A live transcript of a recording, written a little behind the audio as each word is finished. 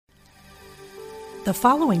The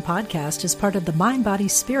following podcast is part of the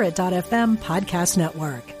MindBodySpirit.fm podcast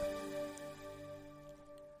network.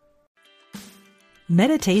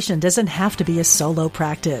 Meditation doesn't have to be a solo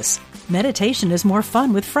practice. Meditation is more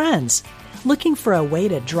fun with friends. Looking for a way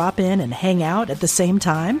to drop in and hang out at the same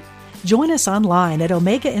time? Join us online at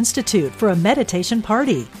Omega Institute for a meditation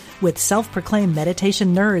party with self-proclaimed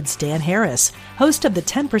meditation nerds Dan Harris, host of the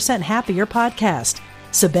 10% Happier podcast,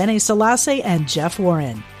 Sebene Selassie, and Jeff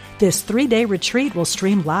Warren. This 3-day retreat will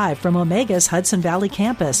stream live from Omega's Hudson Valley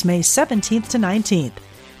campus May 17th to 19th.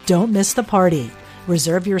 Don't miss the party.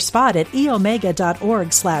 Reserve your spot at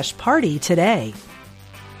eomega.org/party today.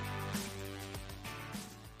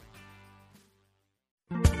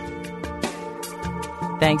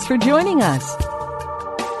 Thanks for joining us.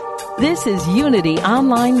 This is Unity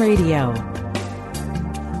Online Radio,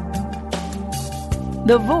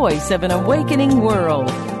 the voice of an awakening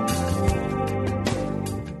world.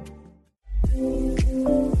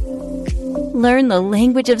 Learn the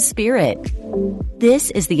language of spirit.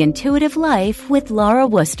 This is The Intuitive Life with Laura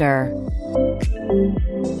Wooster.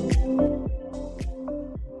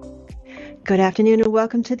 Good afternoon and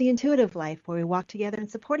welcome to The Intuitive Life, where we walk together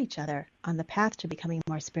and support each other on the path to becoming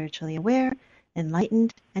more spiritually aware,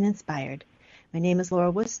 enlightened, and inspired. My name is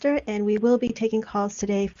Laura Wooster, and we will be taking calls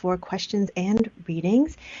today for questions and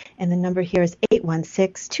readings. And the number here is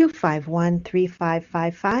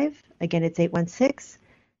 816-251-3555. Again, it's 816-251-3555.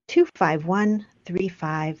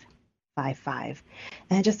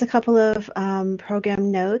 And just a couple of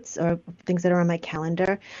program notes or things that are on my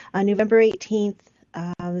calendar. On November 18th,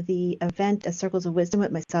 the event at Circles of Wisdom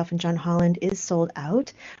with myself and John Holland is sold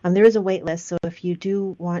out. There is a wait list, so if you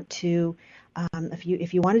do want to,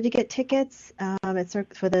 if you wanted to get tickets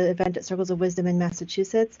for the event at Circles of Wisdom in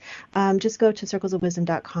Massachusetts, just go to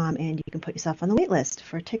circlesofwisdom.com and you can put yourself on the wait list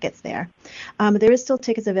for tickets there. There is still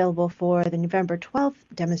tickets available for the November 12th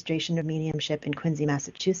demonstration of mediumship in Quincy,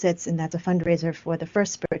 Massachusetts, and that's a fundraiser for the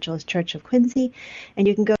First Spiritualist Church of Quincy. And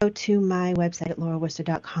you can go to my website at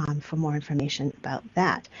laurawooster.com for more information about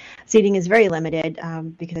that. Seating is very limited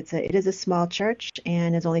because it is a small church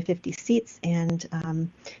and there's only 50 seats, and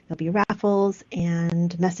there'll be raffles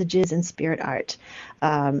and messages and spirit art.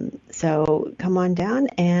 So come on down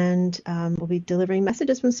and we'll be delivering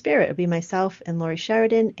messages from spirit. It'll be myself and Lori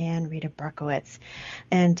Sheridan and Rita Berkowitz.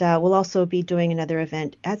 And we'll also be doing another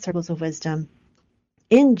event at Circles of Wisdom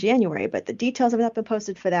in January, but the details have not been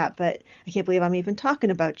posted for that. But I can't believe I'm even talking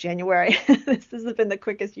about January. This has been the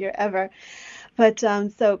quickest year ever. But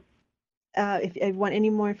if you want any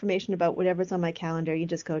more information about whatever's on my calendar, you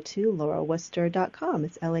just go to laurawooster.com.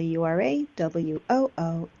 It's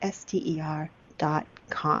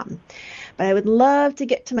LAURAWOOSTER.com. But I would love to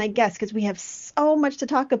get to my guest because we have so much to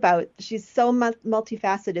talk about. She's so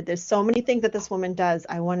multifaceted. There's so many things that this woman does.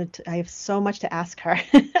 I have so much to ask her.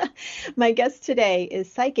 My guest today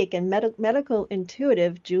is psychic and medical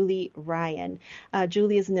intuitive Julie Ryan.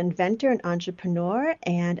 Julie is an inventor, an entrepreneur,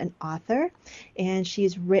 and an author, and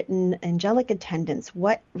she's written Angelic Attendants: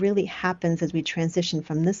 What Really Happens as We Transition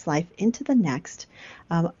from This Life into the Next,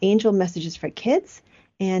 Angel Messages for Kids,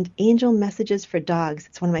 and Angel Messages for Dogs.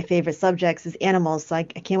 It's one of my favorite subjects is animals, so I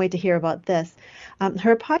can't wait to hear about this.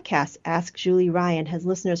 Her podcast, Ask Julie Ryan, has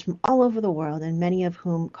listeners from all over the world, and many of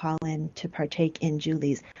whom call in to partake in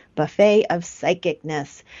Julie's buffet of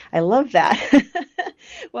psychicness. I love that.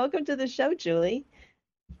 Welcome to the show, Julie.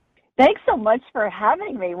 Thanks so much for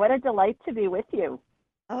having me. What a delight to be with you.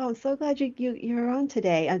 Oh, I'm so glad you're on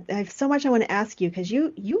today. I have so much I want to ask you because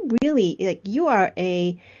you really, you are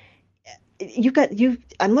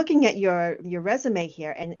I'm looking at your resume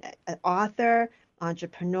here, and an author,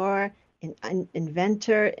 entrepreneur, an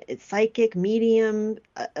inventor, psychic, medium.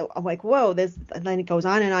 I'm like, whoa! And then it goes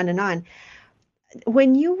on and on and on.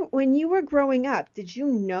 When you were growing up, did you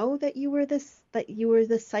know that you were this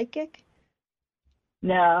psychic?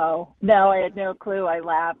 No, I had no clue. I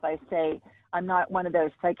laugh. I say I'm not one of those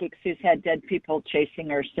psychics who's had dead people chasing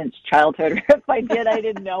her since childhood. If I did, I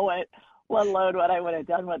didn't know it, let alone what I would have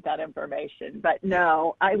done with that information. But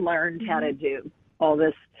no, I learned how to do all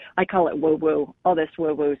this. I call it woo-woo, all this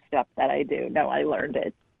woo-woo stuff that I do. No, I learned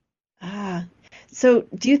it. So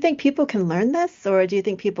do you think people can learn this, or do you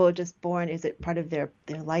think people are just born? Is it part of their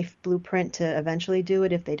life blueprint to eventually do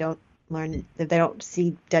it if they don't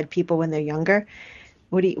see dead people when they're younger?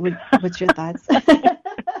 What's your thoughts?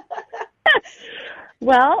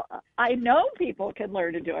 Well, I know people can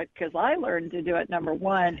learn to do it because I learned to do it, number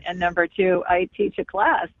one. And number two, I teach a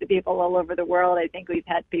class to people all over the world. I think we've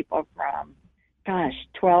had people from,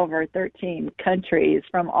 12 or 13 countries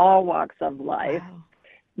from all walks of life. Wow.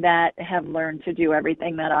 that have learned to do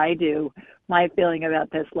everything that I do. My feeling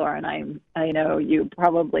about this, Laura, and I know you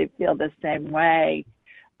probably feel the same way.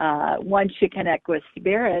 Once you connect with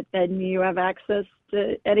spirit, then you have access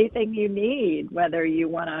to anything you need, whether you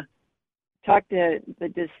want to talk to the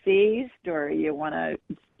deceased or you want to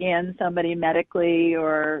scan somebody medically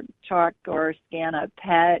or talk or scan a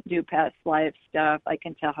pet, do past life stuff. I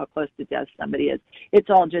can tell how close to death somebody is. It's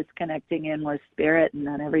all just connecting in with spirit, and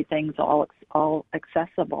then everything's all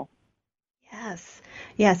accessible.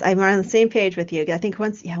 Yes, I'm on the same page with you. I think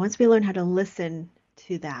once we learn how to listen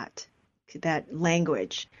to that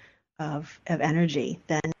language of energy,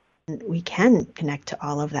 then we can connect to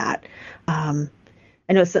all of that.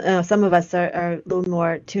 I know some of us are a little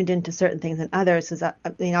more tuned into certain things than others. Because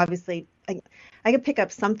obviously, I can pick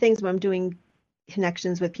up some things when I'm doing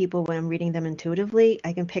connections with people when I'm reading them intuitively.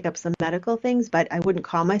 I can pick up some medical things, but I wouldn't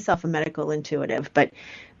call myself a medical intuitive. But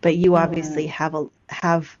you obviously have a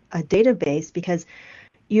database because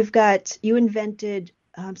you invented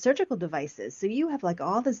surgical devices, so you have like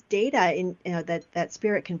all this data in that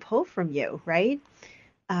spirit can pull from you, right?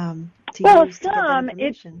 To use to get that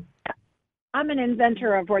information. I'm an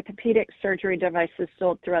inventor of orthopedic surgery devices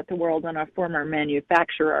sold throughout the world and a former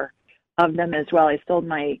manufacturer of them as well. I sold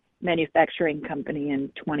my manufacturing company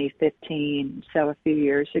in 2015, so a few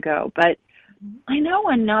years ago. But I know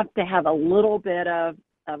enough to have a little bit of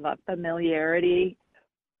a familiarity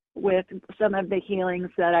with some of the healings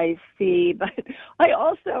that I see, but I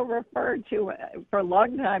also for a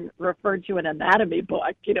long time referred to an anatomy book,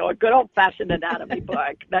 a good old-fashioned anatomy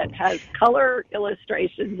book that has color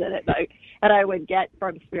illustrations in it. And I would get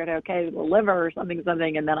from spirit, okay, the liver or something,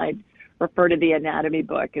 and then I'd refer to the anatomy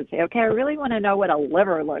book and say, okay, I really want to know what a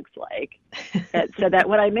liver looks like. So that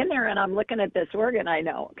when I'm in there and I'm looking at this organ, I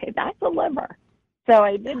know, okay, that's a liver. So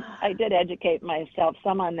I did educate myself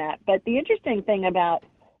some on that. But the interesting thing about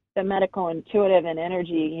the medical, intuitive, and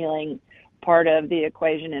energy healing part of the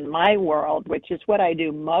equation in my world, which is what I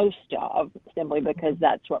do most of, simply because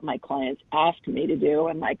that's what my clients ask me to do,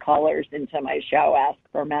 and my callers into my show ask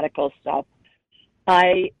for medical stuff.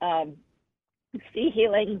 I see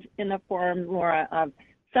healings in the form, Laura, of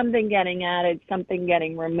something getting added, something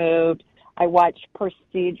getting removed. I watch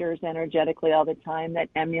procedures energetically all the time that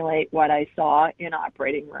emulate what I saw in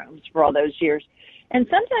operating rooms for all those years. And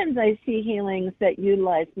sometimes I see healings that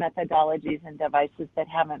utilize methodologies and devices that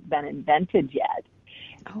haven't been invented yet.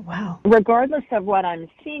 Oh, wow. Regardless of what I'm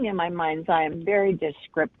seeing in my mind's eye, I'm very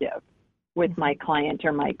descriptive with my client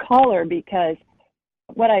or my caller, because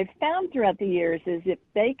what I've found throughout the years is if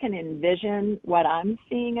they can envision what I'm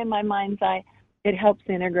seeing in my mind's eye, it helps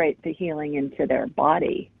integrate the healing into their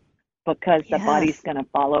body, because the body's going to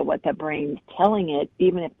follow what the brain's telling it,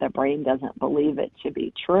 even if the brain doesn't believe it to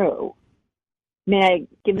be true. May I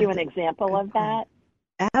give you an example of that?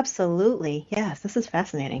 Absolutely. Yes, this is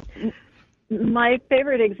fascinating. My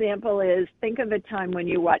favorite example is, think of a time when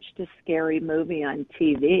you watched a scary movie on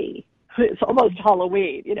TV. It's almost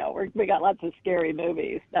Halloween, we got lots of scary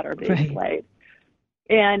movies that are being played.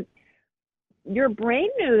 And your brain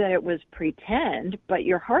knew that it was pretend, but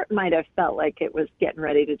your heart might have felt like it was getting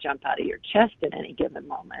ready to jump out of your chest at any given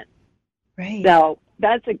moment. Right. So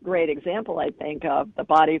that's a great example, I think, of the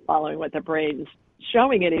body following what the brain's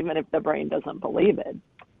showing it, even if the brain doesn't believe it.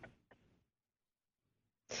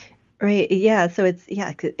 Right. Yeah. So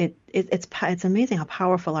it's amazing how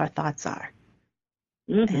powerful our thoughts are.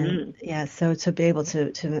 And so to be able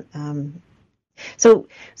to so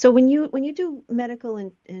when you do medical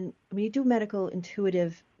and when you do medical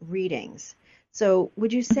intuitive readings, so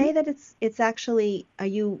would you say that it's actually, are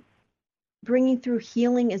you bringing through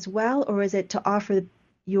healing as well, or is it to offer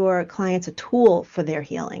your clients a tool for their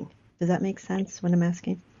healing? Does that make sense what I'm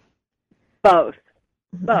asking? Both.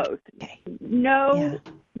 Okay. No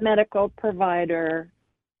medical provider,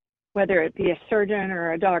 whether it be a surgeon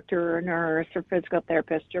or a doctor or a nurse or physical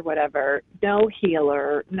therapist or whatever, no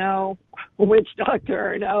healer, no witch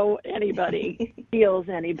doctor, no anybody heals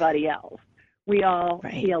anybody else. We all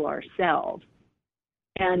heal ourselves.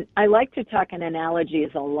 And I like to talk in analogies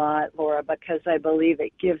a lot, Laura, because I believe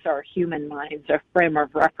it gives our human minds a frame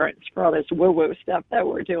of reference for all this woo-woo stuff that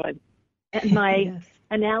we're doing. And my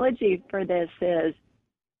analogy for this is,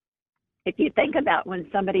 if you think about when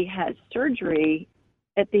somebody has surgery,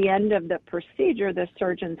 at the end of the procedure, the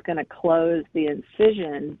surgeon's going to close the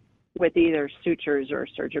incision with either sutures or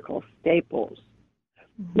surgical staples.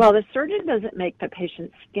 Well, the surgeon doesn't make the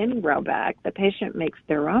patient's skin grow back. The patient makes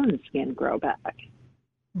their own skin grow back.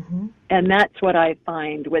 And that's what I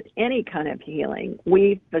find with any kind of healing.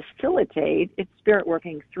 We facilitate, it's spirit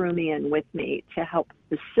working through me and with me to help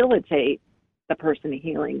facilitate the person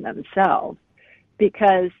healing themselves.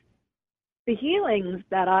 because the healings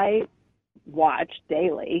that I watch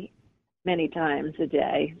daily, many times a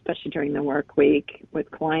day, especially during the work week with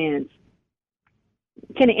clients,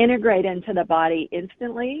 can integrate into the body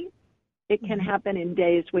instantly. It can happen in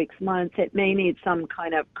days, weeks, months. It may need some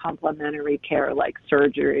kind of complementary care like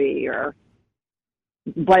surgery or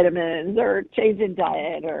vitamins or change in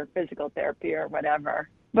diet or physical therapy or whatever.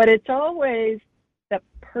 But it's always the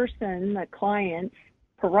person, the client's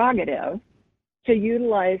prerogative to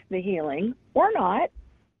utilize the healing or not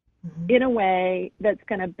in a way that's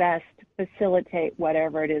going to best facilitate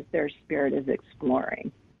whatever it is their spirit is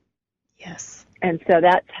exploring. Yes. And so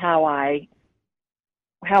that's how I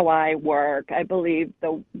work. I believe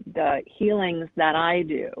the healings that I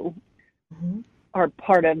do are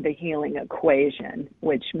part of the healing equation,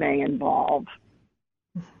 which may involve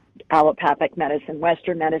allopathic medicine,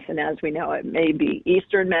 Western medicine as we know it, maybe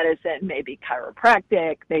Eastern medicine, maybe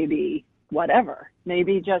chiropractic, maybe whatever,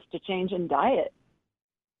 maybe just a change in diet.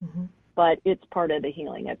 But it's part of the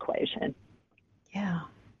healing equation. Yeah.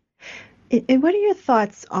 And what are your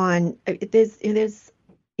thoughts on, there's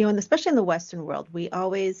and especially in the Western world, we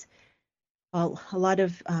always, well, a lot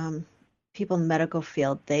of people in the medical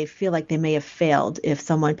field, they feel like they may have failed if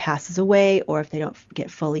someone passes away or if they don't get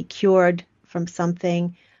fully cured from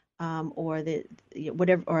something, or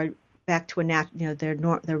whatever, or back to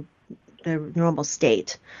their normal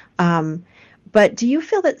state. But do you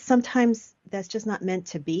feel that sometimes that's just not meant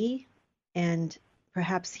to be? And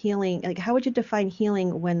perhaps healing, like how would you define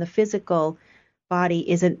healing when the physical body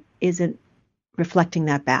isn't reflecting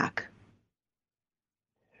that back?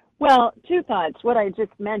 Well, two thoughts. What I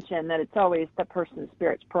just mentioned, that it's always the person's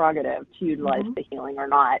spirit's prerogative to utilize the healing or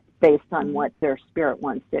not based on what their spirit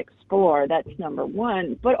wants to explore. That's number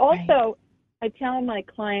one. But also, I tell my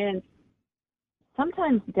clients,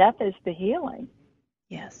 sometimes death is the healing.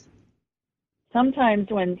 Yes. Sometimes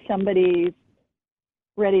when somebody's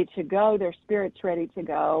ready to go, their spirit's ready to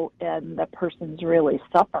go, and the person's really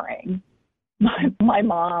suffering. My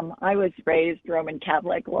mom, I was raised Roman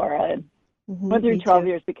Catholic, Laura, and went through 12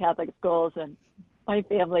 years of Catholic schools, and my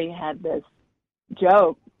family had this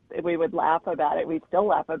joke. We would laugh about it. We still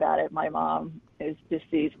laugh about it. My mom is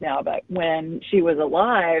deceased now, but when she was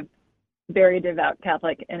alive, very devout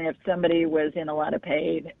Catholic, and if somebody was in a lot of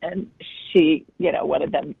pain and she, one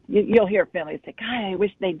of them, you'll hear families say, God, I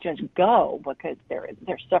wish they'd just go because they're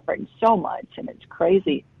suffering so much and it's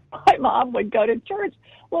crazy. My mom would go to church,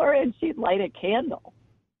 Laura, and she'd light a candle,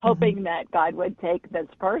 hoping that God would take this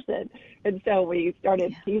person. And so we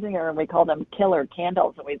started teasing her, and we called them killer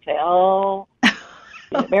candles. And we'd say, oh,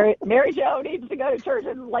 Mary Jo needs to go to church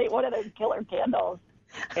and light one of those killer candles.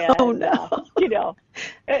 And, oh, no.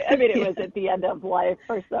 I mean, it was at the end of life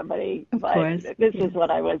for somebody. But this is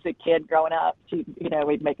when I was a kid growing up.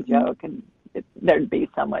 We'd make a joke, and there'd be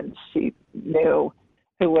someone she knew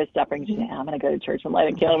who was suffering. She'd say, I'm going to go to church and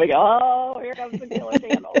light a candle. We go, oh, here comes the killer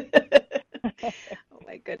candle. Oh,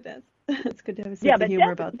 my goodness. It's good to have a sense of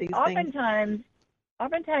humor about these things.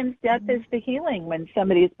 Oftentimes death is the healing when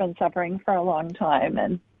somebody's been suffering for a long time.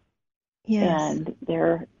 And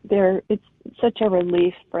it's such a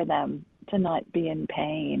relief for them to not be in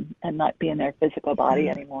pain and not be in their physical body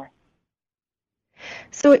anymore.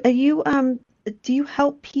 So are you, do you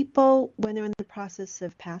help people when they're in the process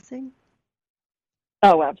of passing?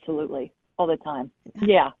 Oh, absolutely. All the time.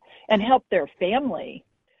 Yeah. And help their family,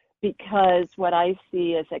 because what I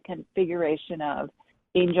see is a configuration of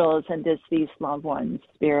angels and deceased loved ones,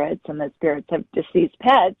 spirits, and the spirits of deceased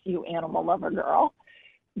pets, you animal lover girl,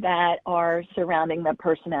 that are surrounding the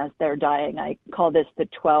person as they're dying. I call this the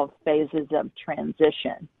 12 phases of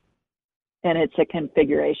transition. And it's a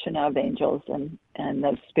configuration of angels and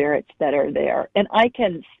the spirits that are there. And I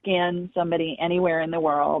can scan somebody anywhere in the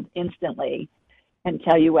world instantly and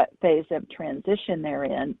tell you what phase of transition they're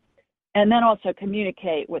in, and then also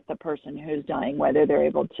communicate with the person who's dying, whether they're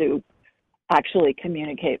able to actually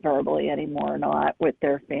communicate verbally anymore or not, with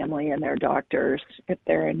their family and their doctors if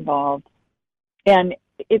they're involved. And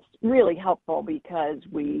it's really helpful because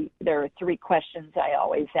there are 3 questions I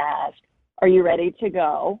always ask. Are you ready to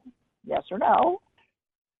go? Yes or no?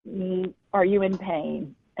 Are you in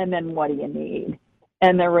pain? And then what do you need?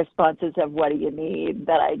 And the responses of what do you need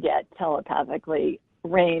that I get telepathically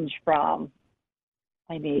range from,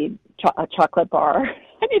 I need a chocolate bar.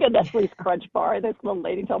 I need a Nestle's Crunch bar. This little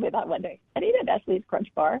lady told me that one day. I need a Nestle's Crunch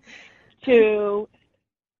bar. To,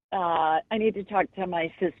 I need to talk to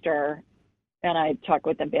my sister. And I talk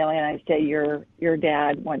with the family and I say, your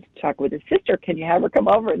dad wants to talk with his sister. Can you have her come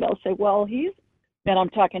over? And they'll say, well, and I'm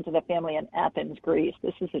talking to the family in Athens, Greece.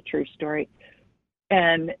 This is a true story.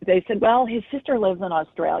 And they said, well, his sister lives in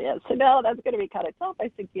Australia. So no, that's going to be kind of tough. I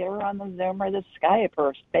said, get her on the Zoom or the Skype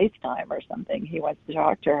or FaceTime or something. He wants to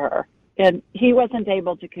talk to her. And he wasn't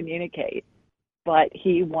able to communicate, but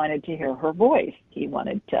he wanted to hear her voice.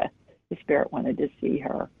 The spirit wanted to see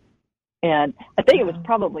her. And I think it was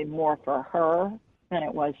probably more for her than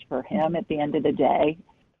it was for him at the end of the day.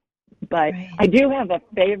 But right. I do have a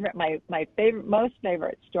favorite, my most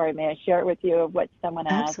favorite story. May I share it with you of what someone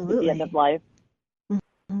asked at the end of life?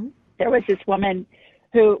 Mm-hmm. There was this woman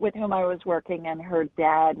with whom I was working, and her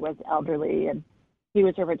dad was elderly, and he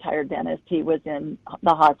was a retired dentist. He was in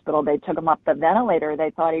the hospital. They took him off the ventilator.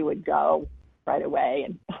 They thought he would go right away.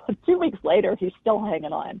 And 2 weeks later, he's still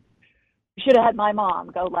hanging on. Should have had my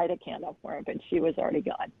mom go light a candle for him, but she was already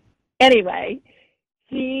gone. Anyway,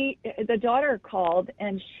 the daughter called,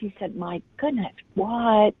 and she said, my goodness,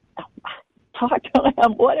 what? Talk to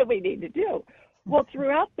him. What do we need to do? Well,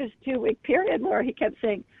 throughout this 2-week period, Laura, he kept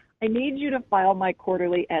saying, I need you to file my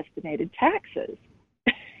quarterly estimated taxes.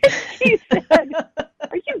 She said,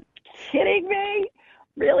 are you kidding me?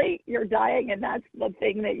 Really? You're dying, and that's the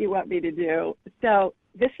thing that you want me to do? So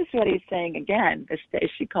this is what he's saying again. This day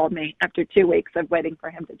she called me after 2 weeks of waiting for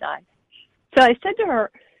him to die. So I said to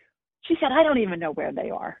her, she said, I don't even know where they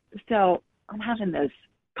are. So I'm having this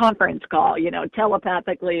conference call,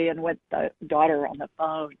 telepathically and with the daughter on the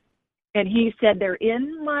phone. And he said, they're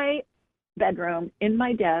in my bedroom, in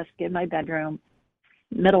my desk, in my bedroom,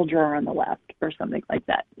 middle drawer on the left or something like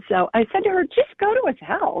that. So I said to her, just go to his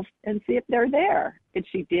house and see if they're there. And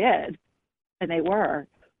she did. And they were.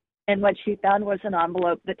 And what she found was an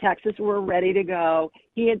envelope. The taxes were ready to go.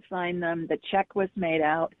 He had signed them. The check was made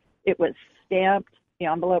out. It was stamped. The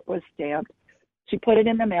envelope was stamped. She put it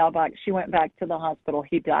in the mailbox. She went back to the hospital.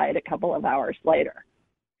 He died a couple of hours later.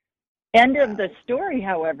 End of the story,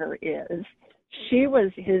 however, is she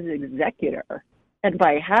was his executor. And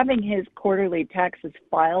by having his quarterly taxes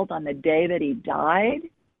filed on the day that he died,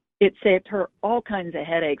 it saved her all kinds of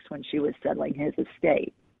headaches when she was settling his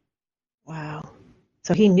estate. Wow.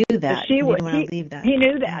 So he knew that. He didn't want to leave that. He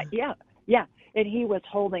knew that, yeah. And he was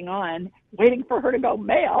holding on, waiting for her to go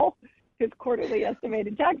mail his quarterly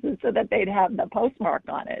estimated taxes so that they'd have the postmark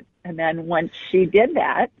on it. And then once she did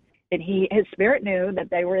that, and his spirit knew that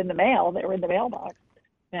they were in the mail, they were in the mailbox,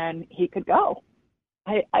 and he could go.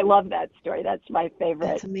 I love that story. That's my favorite.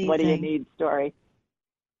 That's amazing. What do you need story?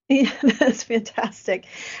 Yeah, that's fantastic.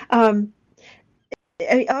 Obviously,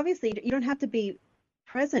 you don't have to be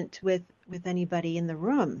present with anybody in the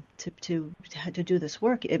room to do this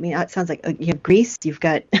work. I mean, it sounds like you have Greece. You've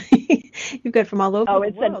got from all over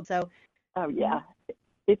the world. Yeah,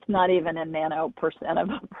 it's not even a nano%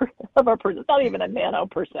 of a person. It's not even a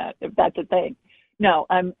nano%, if that's a thing. No,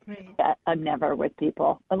 I'm never with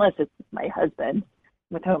people unless it's my husband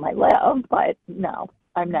with whom I live. But no,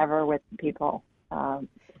 I'm never with people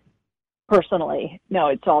personally. No,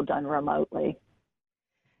 it's all done remotely.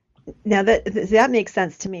 Now that makes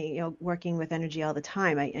sense to me. Working with energy all the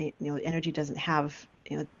time, energy doesn't have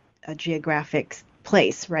a geographic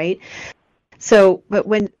place, right? So, but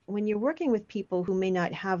when you're working with people who may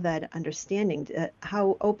not have that understanding,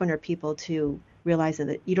 how open are people to realizing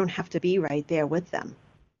that you don't have to be right there with them?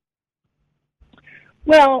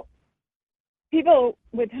 Well, people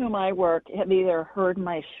with whom I work have either heard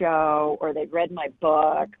my show or they've read my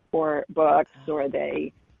books, or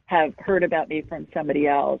they have heard about me from somebody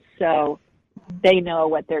else. So they know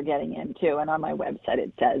what they're getting into. And on my website,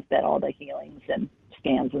 it says that all the healings and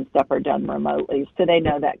scans and stuff are done remotely. So they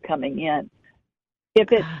know that coming in. If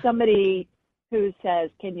it's somebody who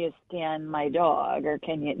says, can you scan my dog, or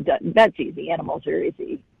that's easy. Animals are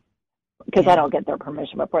easy because I don't get their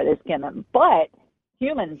permission before they scan them. But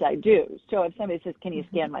humans, I do. So if somebody says, can you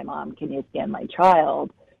scan my mom? Can you scan my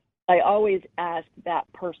child? I always ask that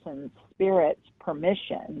person's spirit's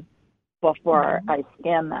permission before I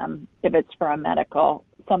scan them, if it's for a medical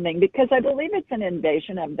something, because I believe it's an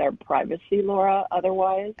invasion of their privacy, Laura,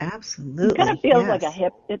 otherwise. Absolutely. It kind of feels like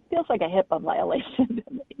it feels like a HIPAA violation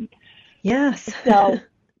to me. Yes. So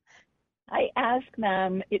I ask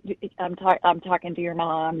them, I'm talking to your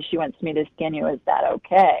mom, she wants me to scan you, is that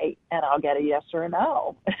okay? And I'll get a yes or a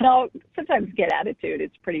no. And I'll sometimes get attitude.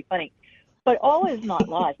 It's pretty funny. But all is not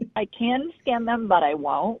lost. I can scan them, but I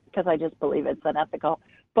won't, because I just believe it's unethical.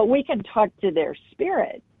 But we can talk to their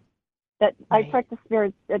spirit. I talk to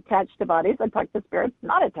spirits attached to bodies. I talk to spirits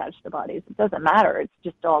not attached to bodies. It doesn't matter. It's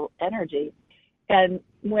just all energy. And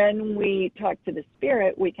when we talk to the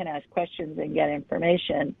spirit, we can ask questions and get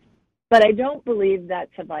information. But I don't believe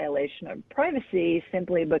that's a violation of privacy,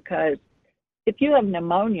 simply because if you have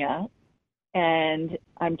pneumonia and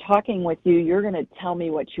I'm talking with you, you're going to tell me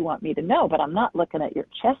what you want me to know, but I'm not looking at your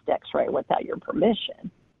chest x-ray without your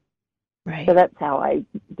permission. Right. So that's how I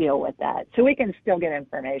deal with that. So we can still get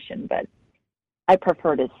information, but I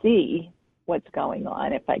prefer to see what's going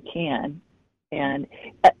on if I can. And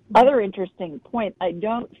other interesting point, I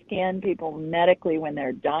don't scan people medically when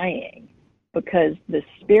they're dying because the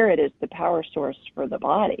spirit is the power source for the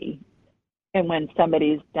body. And when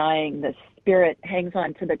somebody's dying, the spirit hangs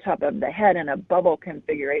on to the top of the head in a bubble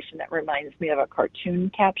configuration that reminds me of a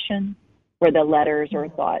cartoon caption where the letters or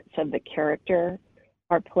thoughts of the character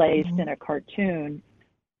are placed in a cartoon.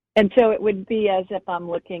 And so it would be as if I'm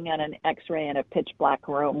looking at an x-ray in a pitch black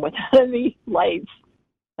room without any lights.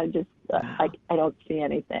 I don't see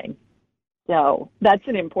anything. So that's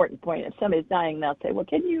an important point. If somebody's dying, they'll say, well,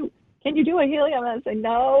 can you do a healing? I'm going to say,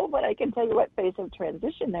 no, but I can tell you what phase of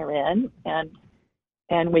transition they're in,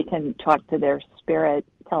 and we can talk to their spirit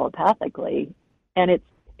telepathically. And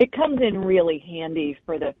it comes in really handy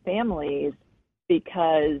for the families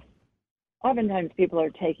because oftentimes people are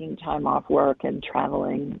taking time off work and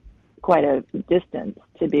traveling quite a distance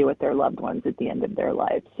to be with their loved ones at the end of their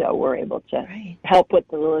life. So we're able to help with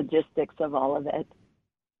the logistics of all of it.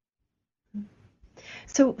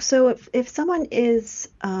 So if someone is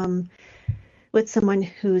with someone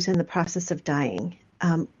who's in the process of dying,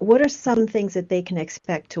 what are some things that they can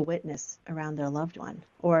expect to witness around their loved one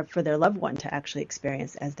or for their loved one to actually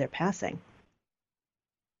experience as they're passing?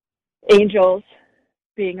 Angels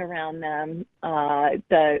being around them,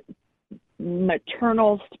 the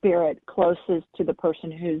maternal spirit closest to the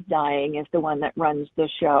person who's dying is the one that runs the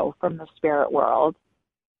show from the spirit world.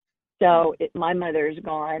 So my mother's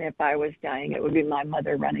gone. If I was dying, it would be my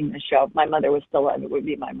mother running the show. If my mother was still alive, it would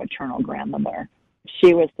be my maternal grandmother. If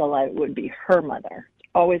she was still alive, it would be her mother,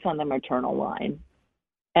 always on the maternal line.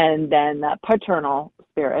 And then the paternal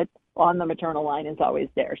spirit on the maternal line is always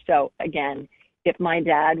there. So again, if my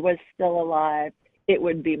dad was still alive, it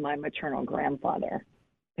would be my maternal grandfather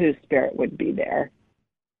whose spirit would be there.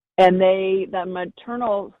 And the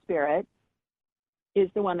maternal spirit is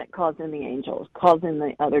the one that calls in the angels, calls in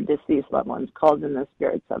the other deceased loved ones, calls in the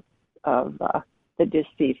spirits of the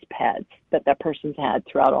deceased pets that that person's had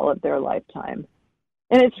throughout all of their lifetime.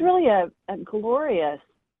 And it's really a glorious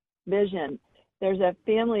vision. There's a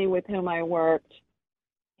family with whom I worked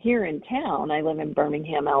here in town. I live in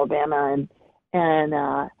Birmingham, Alabama,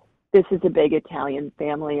 and this is a big Italian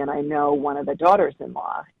family, and I know one of the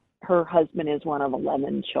daughters-in-law. Her husband is one of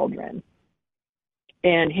 11 children.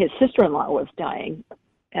 And his sister-in-law was dying,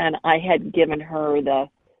 and I had given her the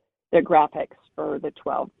graphics for the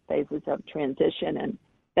 12 phases of transition. And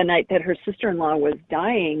the night that her sister-in-law was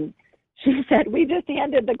dying, she said, we just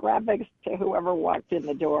handed the graphics to whoever walked in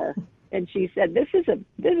the door. And she said, this is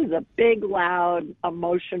a big, loud,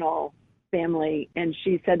 emotional family. And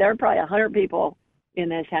she said, there are probably 100 people in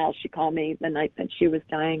this house. She called me the night that she was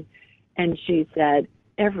dying, and she said,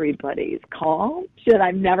 everybody's calm. She said,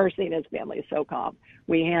 I've never seen his family so calm.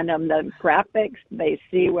 We hand them the graphics. They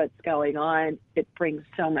see what's going on. It brings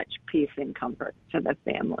so much peace and comfort to the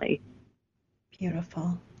family.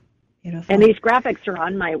 Beautiful. Beautiful. And these graphics are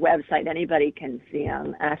on my website. Anybody can see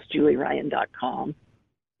them, AskJulieRyan.com,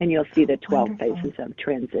 and you'll see the 12 Wonderful. phases of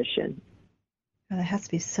transition. Well, that has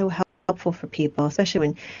to be so helpful for people,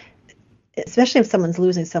 especially if someone's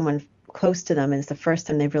losing someone close to them and it's the first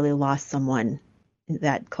time they've really lost someone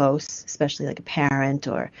that close, especially like a parent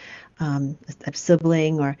or a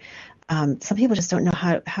sibling, or some people just don't know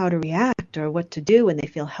how to react or what to do when they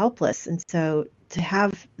feel helpless. And so to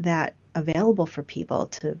have that available for people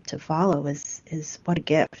to follow is what a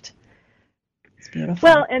gift. It's beautiful.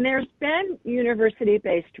 Well, and there's been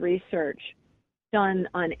university-based research done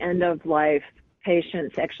on end-of-life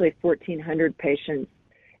patients, actually 1,400 patients,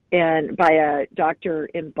 and by a doctor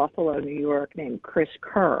in Buffalo, New York, named Chris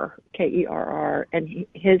Kerr, Kerr, and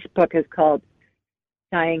his book is called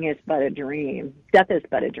Dying is But a Dream, Death is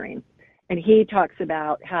But a Dream. And he talks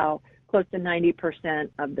about how close to 90%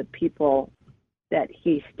 of the people that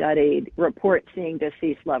he studied report seeing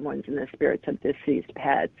deceased loved ones in the spirits of deceased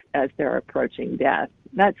pets as they're approaching death.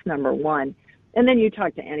 That's number one. And then you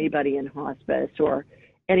talk to anybody in hospice or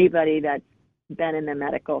anybody that's been in the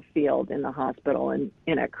medical field in the hospital and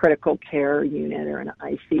in a critical care unit or an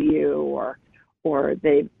ICU, or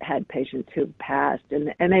they've had patients who've passed,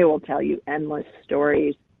 and they will tell you endless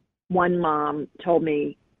stories. One mom told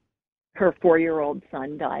me her 4-year-old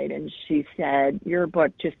son died, and she said, your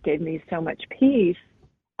book just gave me so much peace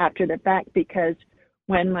after the fact, because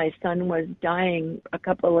when my son was dying a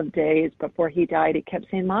couple of days before he died, he kept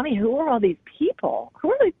saying, Mommy, who are all these people? Who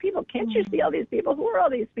are these people? Can't you see all these people? Who are all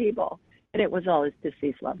these people? And it was all his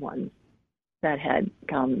deceased loved ones. that had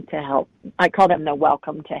come to help. I call them the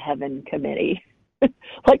Welcome to Heaven Committee,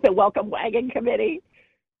 like the Welcome Wagon Committee.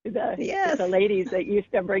 The ladies that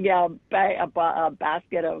used to bring out a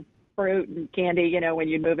basket of fruit and candy, when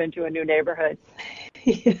you move into a new neighborhood.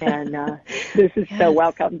 Yeah. And this is the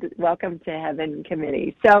Welcome to Heaven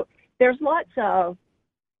Committee. So there are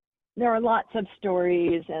lots of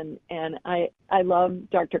stories, and I love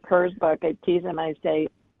Dr. Kerr's book. I tease him. I say,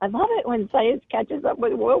 I love it when science catches up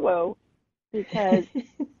with woo-woo, because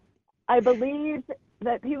I believe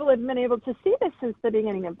that people have been able to see this since the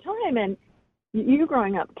beginning of time. And you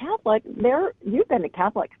growing up Catholic, you've been to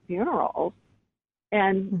Catholic funerals,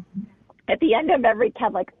 and at the end of every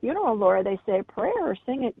Catholic funeral, Laura, they say a prayer or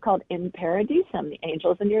sing it called In Paradisum. The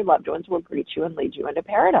angels and your loved ones will greet you and lead you into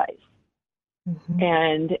paradise. Mm-hmm.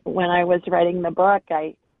 And when I was writing the book,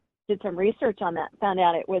 I did some research on that, found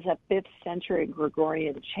out it was a 5th century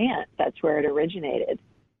Gregorian chant. That's where it originated.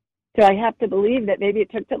 So I have to believe that maybe it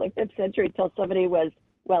took till the 5th century till somebody was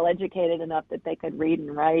well educated enough that they could read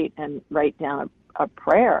and write down a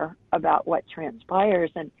prayer about what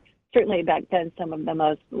transpires. And certainly back then, some of the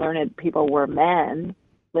most learned people were men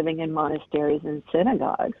living in monasteries and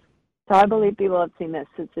synagogues. So I believe people have seen this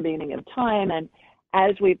since the beginning of time. And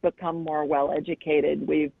as we've become more well educated,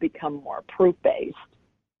 we've become more proof based,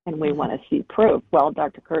 and we want to see proof. Well,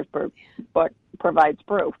 Dr. Kerr's book provides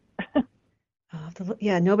proof.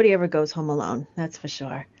 Nobody ever goes home alone. That's for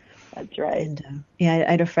sure. That's right. And I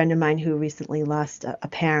had a friend of mine who recently lost a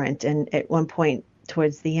parent, and at one point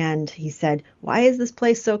towards the end, he said, "Why is this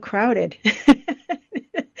place so crowded?"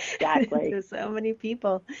 Exactly. There's so many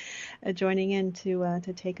people joining in to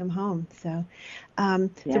take him home. So we're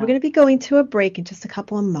going to be going to a break in just a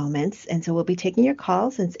couple of moments, and so we'll be taking your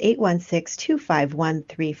calls. It's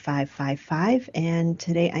 816-251-3555, and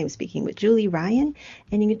today I'm speaking with Julie Ryan,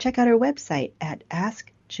 and you can check out her website at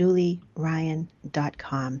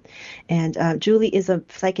AskJulieRyan.com. And Julie is a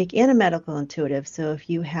psychic and a medical intuitive. So if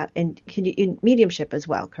you have, and can you in mediumship as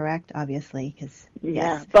well, correct? Obviously, because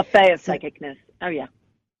buffet of psychicness. Oh yeah.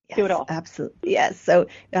 Yes, do it all. Absolutely. Yes. So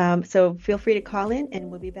so feel free to call in,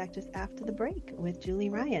 and we'll be back just after the break with Julie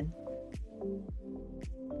Ryan.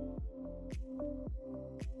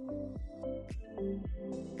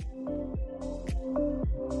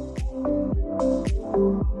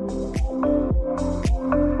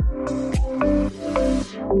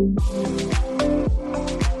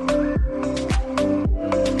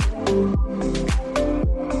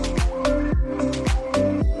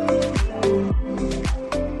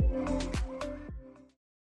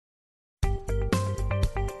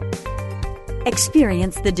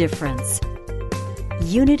 Experience the difference.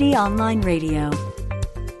 Unity Online Radio.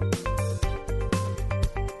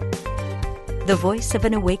 The voice of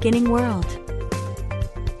an awakening world.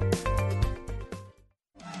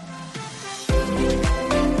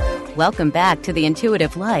 Welcome back to The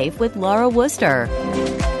Intuitive Life with Laura Wooster.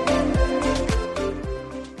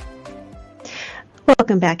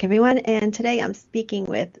 Welcome back, everyone. And today I'm speaking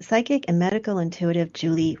with psychic and medical intuitive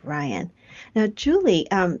Julie Ryan. Now, Julie,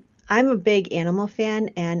 I'm a big animal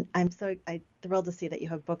fan, and I'm thrilled to see that you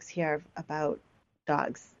have books here about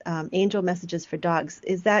dogs. Angel Messages for Dogs.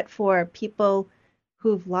 Is that for people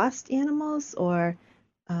who've lost animals, or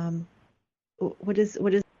what is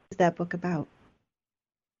that book about?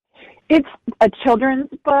 It's a children's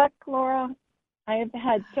book, Laura. I've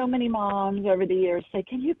had so many moms over the years say,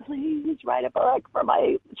 "Can you please write a book for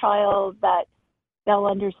my child that they'll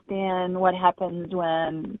understand what happens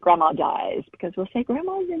when grandma dies?" Because we'll say,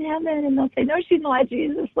 "Grandma's in heaven," and they'll say, "No, she's not.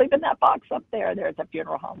 She's asleep in that box up there." There's a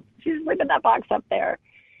funeral home. She's asleep in that box up there.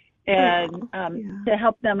 And to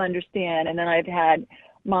help them understand. And then I've had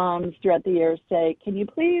moms throughout the years say, "Can you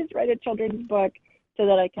please write a children's book so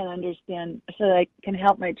that I can understand, so that I can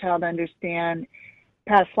help my child understand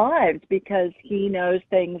past lives, because he knows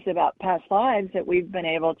things about past lives that we've been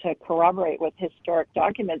able to corroborate with historic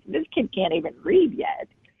documents. This kid can't even read yet."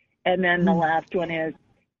 And then the last one is,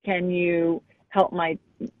 "Can you help me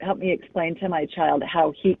explain to my child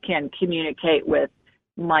how he can communicate with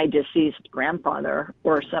my deceased grandfather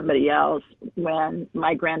or somebody else when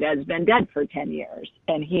my granddad's been dead for 10 years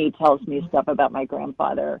and he tells me stuff about my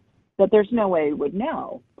grandfather that there's no way he would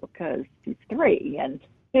know because he's 3 and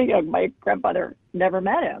my grandfather never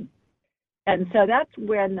met him." And so that's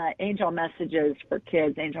when the Angel Messages for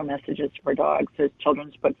Kids, Angel Messages for Dogs, those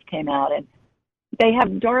children's books came out. And they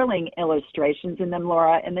have darling illustrations in them,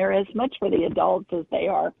 Laura, and they're as much for the adults as they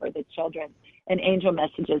are for the children. And Angel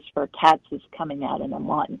Messages for Cats is coming out in a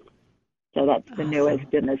month. So that's the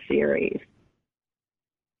newest in the series.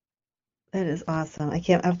 That is awesome. I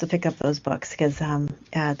have to pick up those books because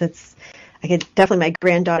I could definitely, my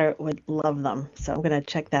granddaughter would love them. So I'm going to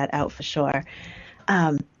check that out for sure.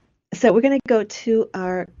 Um, so we're going to go to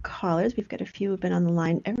our callers. We've got a few who've been on the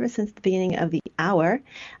line ever since the beginning of the hour.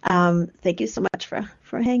 Thank you so much for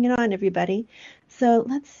hanging on, everybody. So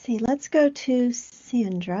let's see. Let's go to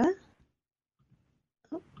Sandra.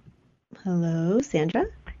 Oh, hello, Sandra.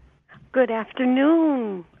 Good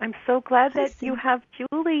afternoon. I'm so glad Hi, that you have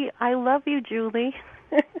Julie. I love you, Julie.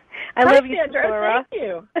 Hi, love you, Sandra. Laura. Thank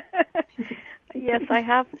you. Yes, I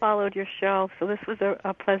have followed your show, so this was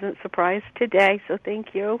a pleasant surprise today. So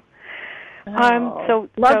thank you. Love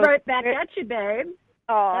right back at you, babe.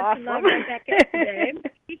 Awesome. Love right back at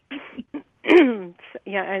you, babe.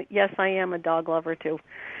 Yes, I am a dog lover too,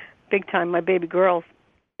 big time. My baby girls.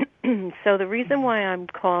 So the reason why I'm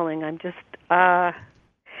calling, I'm just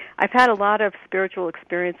I've had a lot of spiritual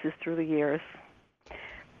experiences through the years.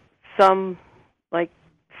 Some like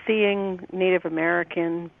seeing Native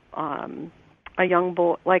American. A young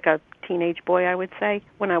boy, like a teenage boy, I would say,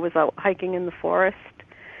 when I was out hiking in the forest,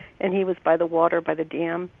 and he was by the water, by the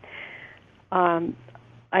dam.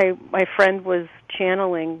 My friend was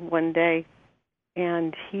channeling one day,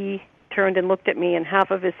 and he turned and looked at me, and half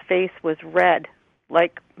of his face was red,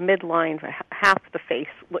 like midline, half the face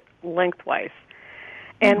lengthwise.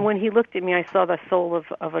 And when he looked at me, I saw the soul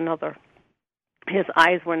of another. His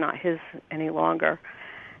eyes were not his any longer,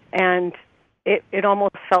 and it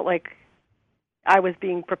almost felt like I was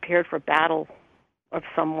being prepared for battle of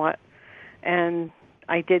somewhat, and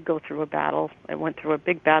I did go through a battle. I went through a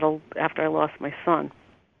big battle after I lost my son,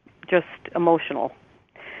 just emotional.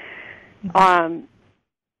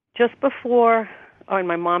 Just before, and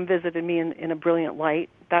my mom visited me in a brilliant light.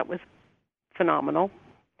 That was phenomenal,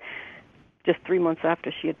 just 3 months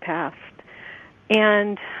after she had passed.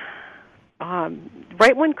 And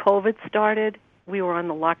right when COVID started, we were on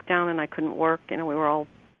the lockdown and I couldn't work. We were all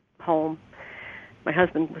home. My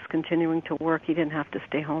husband was continuing to work. He didn't have to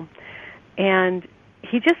stay home. And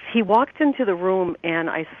he walked into the room, and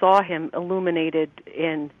I saw him illuminated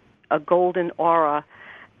in a golden aura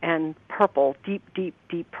and purple, deep, deep,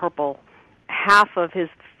 deep purple. Half of his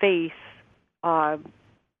face was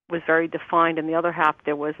very defined, and the other half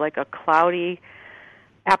there was like a cloudy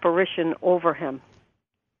apparition over him.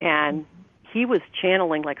 And he was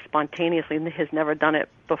channeling like spontaneously, and has never done it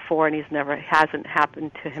before, and hasn't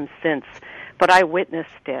happened to him since. But I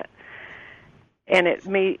witnessed it, and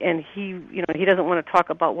he doesn't want to talk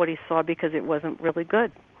about what he saw because it wasn't really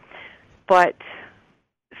good. But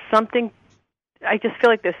I just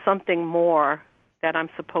feel like there's something more that I'm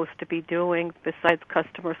supposed to be doing besides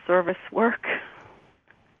customer service work.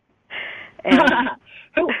 And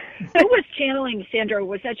who was channeling, Sandra?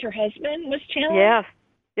 Was that your husband was channeling?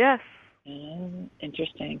 Yes.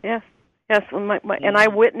 Interesting. Yes. And I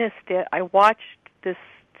witnessed it. I watched this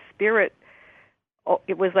spirit.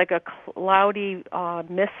 It was like a cloudy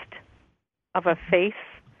mist of a face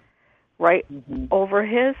right over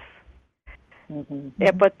his.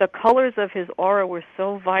 Yeah, but the colors of his aura were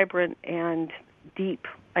so vibrant and deep.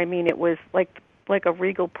 I mean, it was like a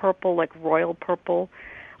regal purple, like royal purple,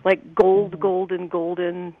 like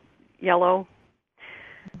golden yellow.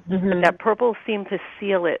 But that purple seemed to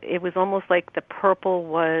seal it. It was almost like the purple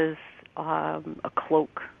was a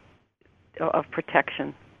cloak of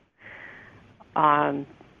protection.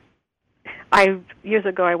 Years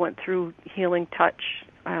ago I went through healing touch,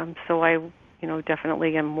 so I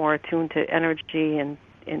definitely am more attuned to energy, and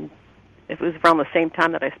it was around the same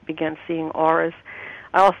time that I began seeing auras.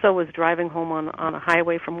 I also was driving home on a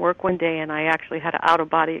highway from work one day, and I actually had an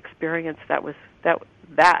out-of-body experience that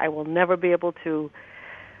I will never be able to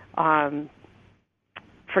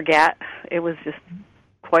forget. It was just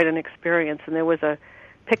quite an experience, and there was a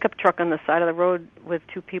pickup truck on the side of the road with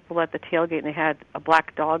two people at the tailgate, and they had a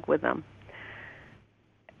black dog with them.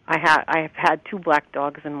 I have had two black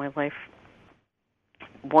dogs in my life,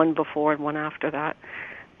 one before and one after that.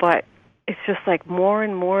 But it's just like more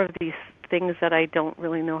and more of these things that I don't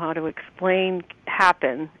really know how to explain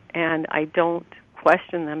happen, and I don't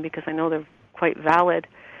question them because I know they're quite valid,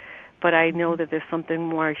 but I know that there's something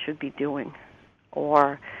more I should be doing.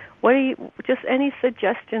 Or just any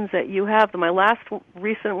suggestions that you have? My last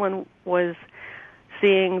recent one was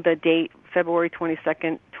seeing the date, February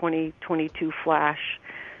 22nd, 2022 flash,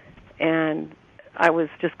 and I was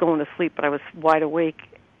just going to sleep, but I was wide awake.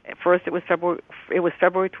 At first it was February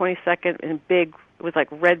 22nd in big, it was like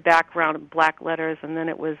red background and black letters, and then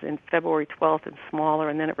it was in February 12th and smaller,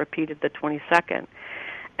 and then it repeated the 22nd.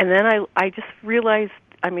 And then I just realized,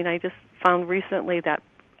 I just found recently that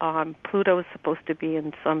Pluto is supposed to be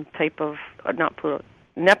in some type of, not Pluto,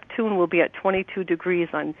 Neptune will be at 22 degrees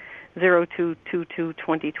on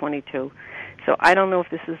 02/22/2022. So I don't know if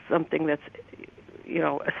this is something that's,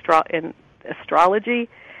 in astrology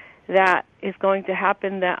that is going to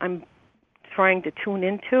happen that I'm trying to tune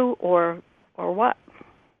into, or what.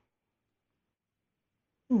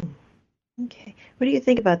 Okay. What do you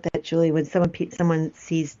think about that, Julie, when someone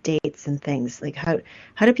sees dates and things? Like how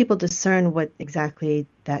do people discern what exactly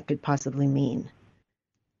that could possibly mean?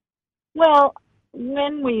 Well,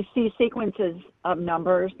 when we see sequences of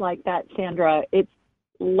numbers like that, Sandra, it's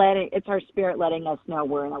our spirit letting us know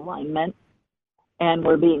we're in alignment and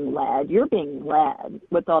we're being led. You're being led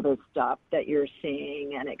with all this stuff that you're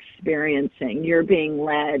seeing and experiencing. You're being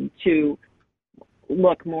led to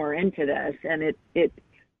look more into this, and it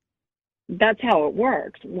that's how it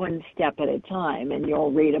works, one step at a time. And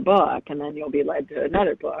you'll read a book, and then you'll be led to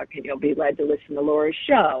another book, and you'll be led to listen to Laura's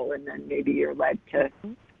show, and then maybe you're led to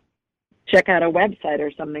check out a website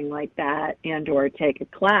or something like that, and or take a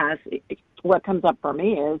class. What comes up for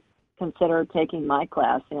me is consider taking my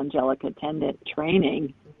class, Angelic Attendant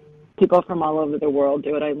Training. People from all over the world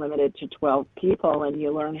do it. I limit it to 12 people, and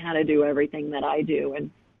you learn how to do everything that I do in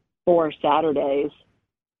 4 Saturdays,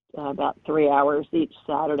 about 3 hours each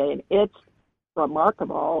Saturday. And it's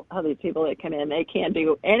remarkable how these people that come in, they can't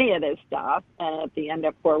do any of this stuff, and at the end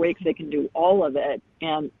of 4 weeks, they can do all of it.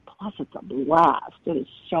 And plus, it's a blast. It is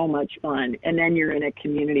so much fun. And then you're in a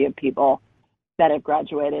community of people that have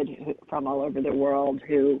graduated from all over the world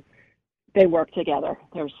who they work together.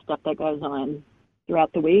 There's stuff that goes on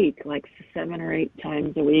throughout the week, like 7 or 8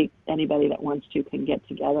 times a week. Anybody that wants to can get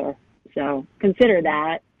together. So consider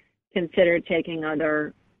that. Consider taking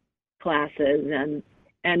other classes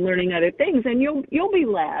and learning other things, and you'll be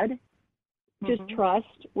led. Just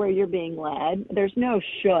trust where you're being led. There's no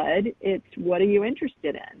should. It's what are you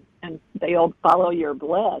interested in, and they'll follow your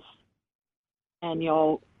bliss, and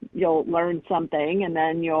you'll learn something, and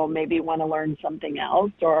then you'll maybe want to learn something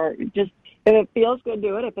else, or just if it feels good,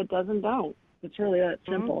 do it. If it doesn't, don't. It's really that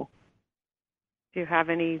simple. Do you have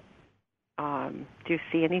any? Do you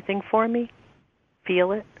see anything for me?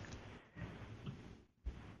 Feel it?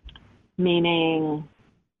 Meaning,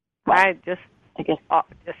 I guess just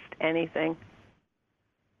anything.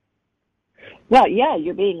 Well, yeah,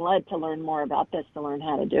 you're being led to learn more about this, to learn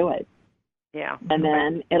how to do it. Yeah. And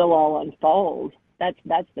then it'll all unfold. That's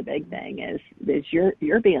the big thing is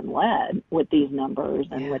you're being led with these numbers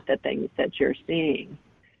and with the things that you're seeing.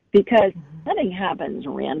 Because nothing happens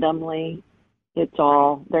randomly. There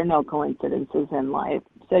are no coincidences in life.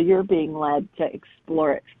 So you're being led to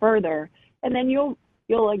explore it further, and then you'll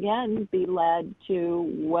again be led to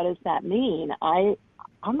what does that mean?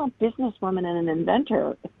 I'm a businesswoman and an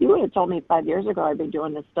inventor. If you would have told me 5 years ago I'd be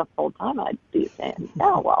doing this stuff full time, I'd be saying,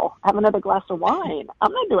 yeah, well, have another glass of wine.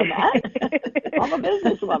 I'm not doing that. I'm a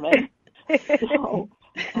businesswoman. So,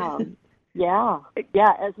 yeah.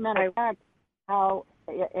 As a matter of fact, how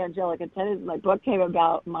Angelic Attendant, my book came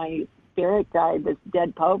about, my spirit guide, this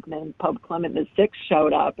dead Pope named Pope Clement VI,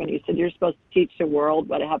 showed up, and he said, you're supposed to teach the world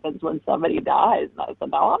what happens when somebody dies. And I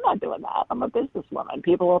said, no, I'm not doing that. I'm a businesswoman.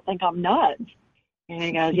 People will think I'm nuts. And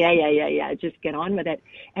he goes, yeah, just get on with it.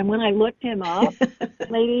 And when I looked him up,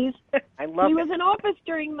 ladies, he was in office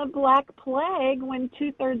during the Black Plague when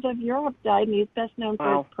 2/3 of Europe died, and he's best known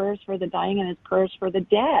for his prayers for the dying and his prayers for the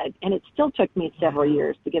dead. And it still took me several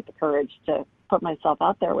years to get the courage to put myself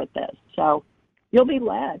out there with this. So you'll be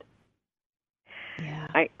led.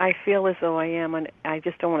 Yeah. I feel as though I am, and I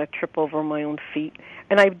just don't want to trip over my own feet.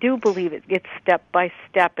 And I do believe it's step by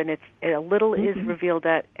step, and a little is revealed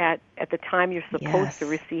at the time you're supposed to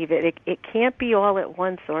receive it. It can't be all at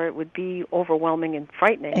once, or it would be overwhelming and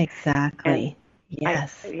frightening. Exactly. And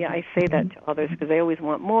yes. I say that to others because they always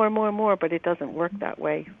want more, but it doesn't work that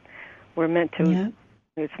way. We're meant to. Yeah.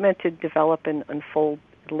 It's meant to develop and unfold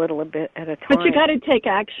a little bit at a time. But you got to take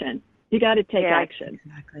action. You got to take action.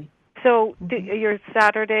 Exactly. So your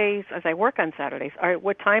Saturdays, as I work on Saturdays, all right,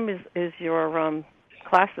 what time is your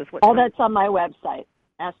classes? All that's on my website,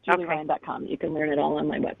 AskJulieRyan.com. You can learn it all on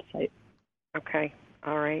my website. Okay.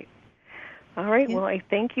 All right. Yeah. Well, I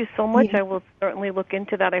thank you so much. I will certainly look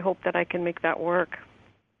into that. I hope that I can make that work.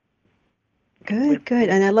 Good.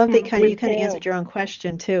 And I love that you kind of answered your own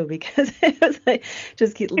question too, because it was like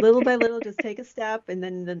just keep little by little, just take a step, and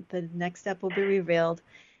then the next step will be revealed.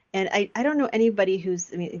 And I don't know anybody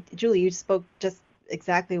Julie, you spoke just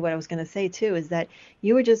exactly what I was going to say too, is that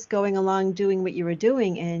you were just going along doing what you were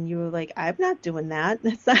doing, and you were like, I'm not doing that.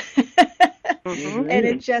 That's not and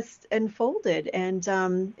it just unfolded. And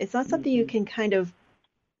it's not something you can kind of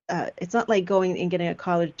it's not like going and getting a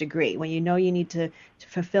college degree when you know you need to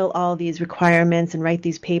fulfill all these requirements and write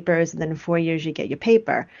these papers, and then in 4 years you get your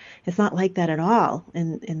paper. It's not like that at all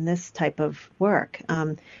in this type of work.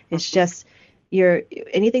 It's just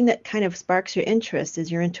anything that kind of sparks your interest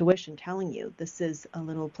is your intuition telling you this is a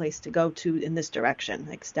little place to go to in this direction,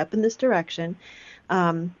 like step in this direction.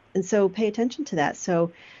 And so pay attention to that.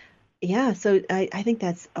 So yeah, so I think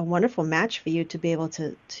that's a wonderful match for you to be able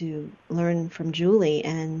to learn from Julie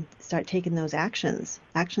and start taking those action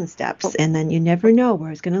steps, and then you never know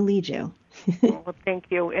where it's going to lead you. Well, thank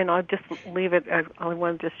you. And I'll just leave it. I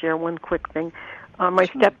want to just share one quick thing. My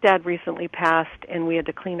stepdad recently passed, and we had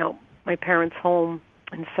to clean out my parents' home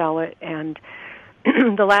and sell it. And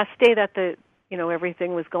the last day that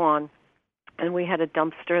everything was gone, and we had a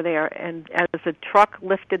dumpster there. And as the truck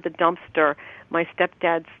lifted the dumpster, my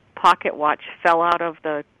stepdad's pocket watch fell out of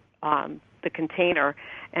the container,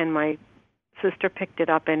 and my sister picked it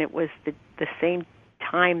up, and it was the same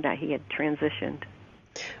time that he had transitioned.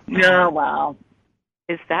 Oh, wow.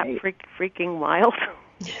 Is that freaking wild?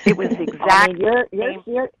 It was the exact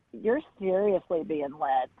same. You're seriously being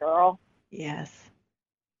led, girl. Yes.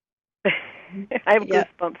 I have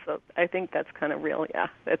goosebumps, so I think that's kind of real. Yeah,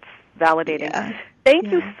 it's validating. Yeah.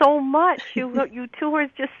 Thank you so much. You two are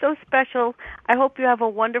just so special. I hope you have a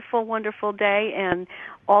wonderful, wonderful day, and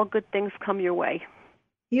all good things come your way.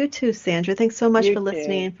 You too, Sandra. Thanks so much for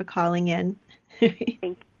listening and for calling in.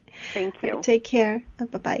 Thank you. Take care.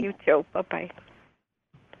 Bye-bye. You too. Bye-bye.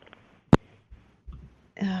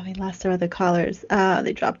 We lost our other callers.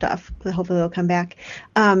 They dropped off. Hopefully they'll come back.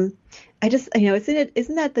 Isn't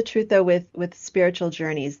that the truth though with spiritual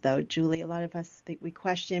journeys though, Julie? A lot of us think we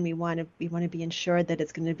question. We want to be ensured that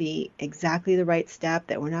it's going to be exactly the right step,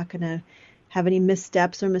 that we're not going to have any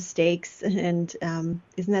missteps or mistakes. And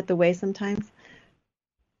isn't that the way sometimes?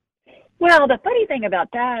 Well, the funny thing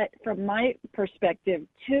about that, from my perspective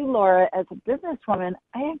too, Laura, as a businesswoman,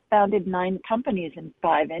 I have founded 9 companies in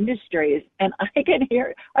 5 industries, and I'm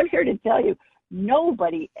here to tell you,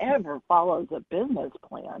 nobody ever follows a business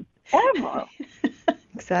plan, ever.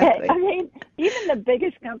 Exactly. I mean, even the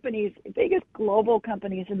biggest global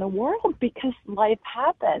companies in the world, because life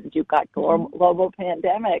happens. You've got global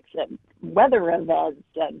pandemics and weather events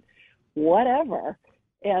and whatever.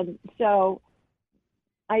 And so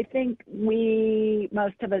I think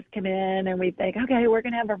most of us come in and we think, okay, we're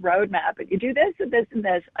going to have a roadmap, and you do this and this and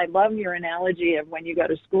this. I love your analogy of when you go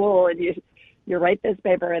to school and you write this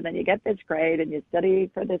paper and then you get this grade and you study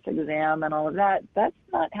for this exam and all of that. That's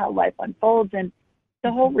not how life unfolds. And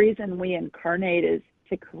the whole reason we incarnate is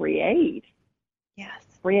to create. Yes.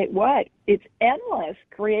 Create what? It's endless.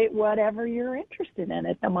 Create whatever you're interested in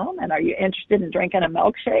at the moment. Are you interested in drinking a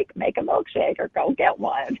milkshake? Make a milkshake or go get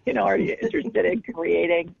one. Are you interested in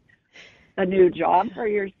creating a new job for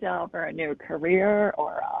yourself or a new career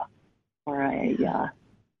or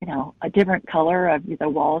a different color of the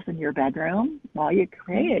walls in your bedroom? Well, you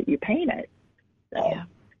create it, you paint it. So. Yeah.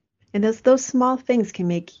 And those small things can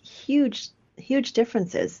make huge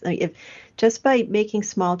differences. Like if just by making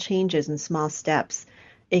small changes and small steps,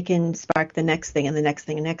 it can spark the next thing and the next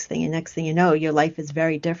thing and next thing and next thing you know, your life is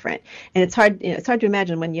very different. And it's hard to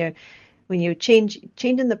imagine when you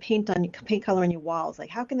changing the paint color on your walls, like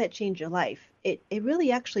how can that change your life? It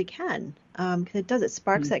really actually can, because it does. It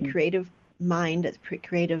sparks that creative mind, that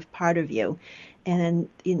creative part of you, and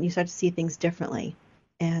then you start to see things differently.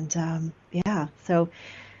 And so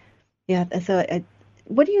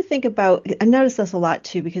what do you think about? I notice this a lot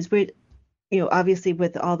too, because we're obviously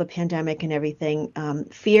with all the pandemic and everything,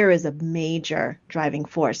 fear is a major driving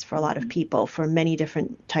force for a lot of people for many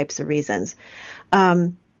different types of reasons.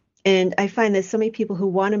 And I find there's so many people who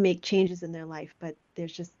want to make changes in their life, but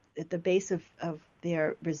there's just at the base of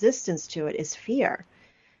their resistance to it is fear.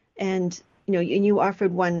 And you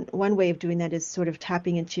offered one way of doing that is sort of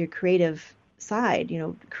tapping into your creative side.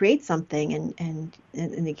 Create something and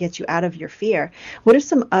it gets you out of your fear. What are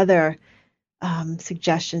some other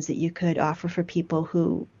suggestions that you could offer for people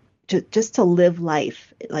who just to live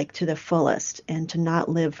life like to the fullest and to not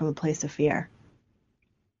live from a place of fear?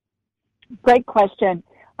 Great question.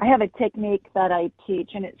 I have a technique that I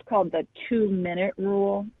teach, and it's called the 2-minute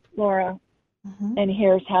rule, Laura. Mm-hmm. And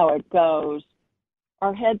here's how it goes.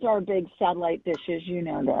 Our heads are big satellite dishes, you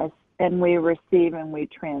know this, and we receive and we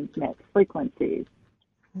transmit frequencies.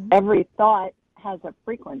 Mm-hmm. Every thought has a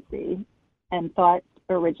frequency, and thoughts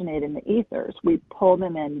originate in the ethers. We pull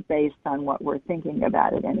them in based on what we're thinking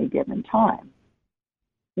about at any given time.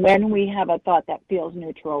 When we have a thought that feels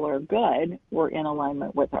neutral or good, we're in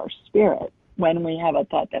alignment with our spirit. When we have a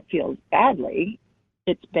thought that feels badly,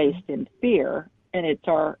 it's based in fear, and it's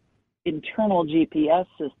our internal GPS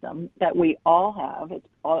system that we all have. It's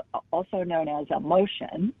also known as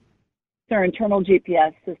emotion. It's our internal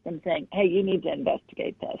GPS system saying, hey, you need to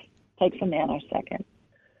investigate this. Takes a nanosecond.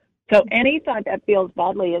 So any thought that feels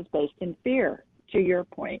badly is based in fear, to your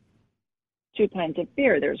point. Two kinds of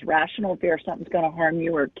fear. There's rational fear, something's going to harm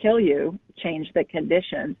you or kill you, change the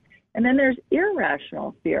conditions. And then there's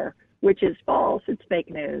irrational fear, which is false. It's fake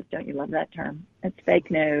news. Don't you love that term? It's fake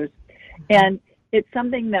news. And it's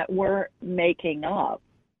something that we're making up.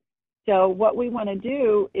 So what we want to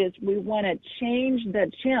do is we want to change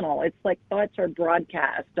the channel. It's like thoughts are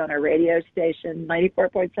broadcast on a radio station,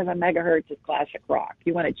 94.7 megahertz is classic rock.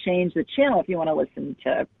 You want to change the channel if you want to listen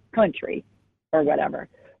to country or whatever.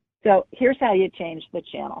 So here's how you change the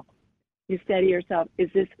channel. You say to yourself, is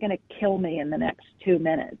this going to kill me in the next 2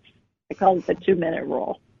 minutes? I call it the 2-minute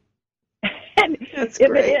rule. And That's if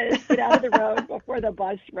great. it is, get out of the road before the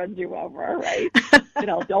bus runs you over, right?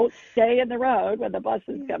 Don't stay in the road when the bus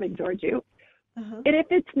is coming towards you. Uh-huh. And if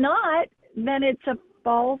it's not, then it's a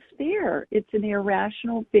false fear. It's an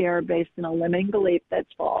irrational fear based on a limiting belief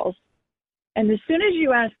that's false. And as soon as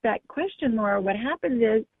you ask that question, Laura, what happens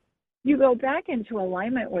is you go back into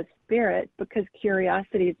alignment with spirit, because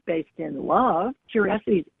curiosity is based in love.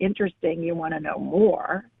 Curiosity is interesting. You want to know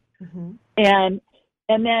more. Mm-hmm.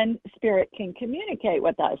 And then spirit can communicate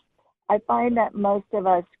with us. I find that most of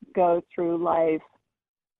us go through life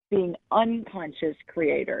being unconscious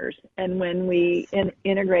creators. And when we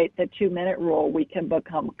integrate the 2-minute rule, we can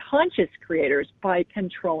become conscious creators by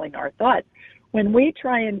controlling our thoughts. When we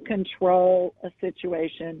try and control a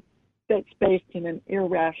situation that's based in an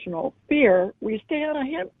irrational fear, we stay on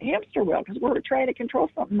a hamster wheel because we're trying to control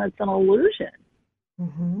something that's an illusion.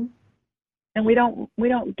 Mm-hmm. And we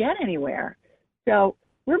don't get anywhere. So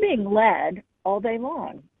we're being led all day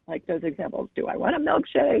long, like those examples. Do I want a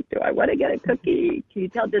milkshake? Do I want to get a cookie? Can you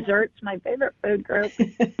tell dessert's my favorite food group?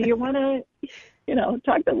 Do you want to,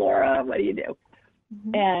 talk to Laura? What do you do?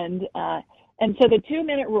 Mm-hmm. And so the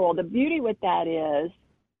 2-minute rule, the beauty with that is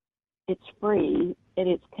it's free and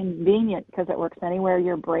it's convenient because it works anywhere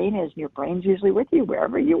your brain is. Your brain's usually with you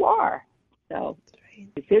wherever you are. So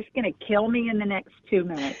is this going to kill me in the next 2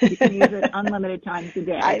 minutes? You can use it unlimited times a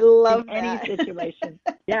day. I love in any situation.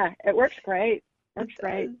 Yeah, it works great. Works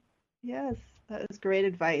great. Yes, that is great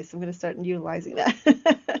advice. I'm going to start utilizing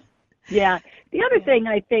that. Yeah. The other thing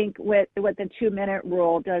I think with what the 2-minute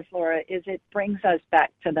rule does, Laura, is it brings us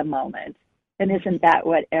back to the moment. And isn't that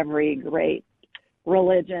what every great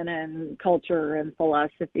religion and culture and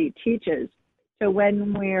philosophy teaches? So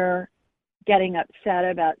when we're getting upset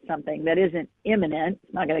about something that isn't imminent,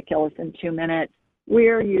 it's not going to kill us in 2 minutes,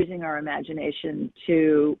 we're using our imagination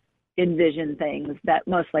to envision things that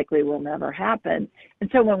most likely will never happen. And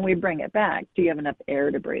so when we bring it back, do you have enough air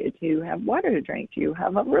to breathe? Do you have water to drink? Do you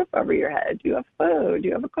have a roof over your head? Do you have food? Do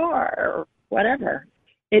you have a car? Or whatever.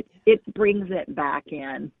 It brings it back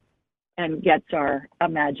in and gets our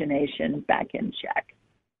imagination back in check.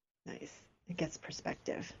 Nice. It gets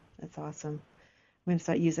perspective. That's awesome. I'm going to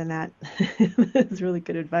start using that. That's really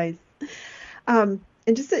good advice. And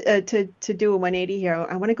just to do a 180 here,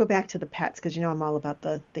 I want to go back to the pets because I'm all about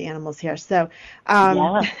the animals here. So,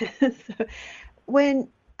 so when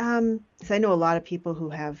so I know a lot of people who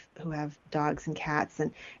have dogs and cats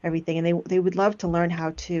and everything, and they would love to learn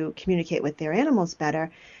how to communicate with their animals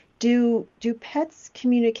better. Do pets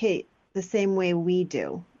communicate the same way we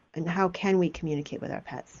do? And how can we communicate with our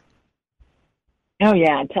pets? Oh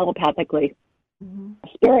yeah, telepathically. Mm-hmm.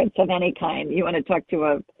 Spirits of any kind. You want to talk to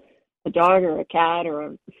a dog or a cat or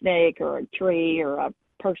a snake or a tree or a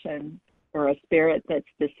person or a spirit that's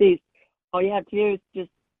deceased, all you have to do is just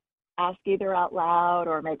ask either out loud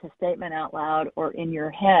or make a statement out loud or in your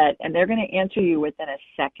head, and they're going to answer you within a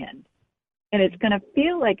second. And it's going to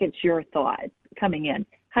feel like it's your thought coming in.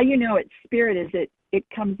 How you know it's spirit is it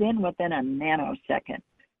comes in within a nanosecond.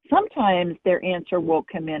 Sometimes their answer will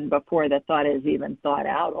come in before the thought is even thought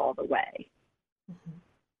out all the way. Mm-hmm.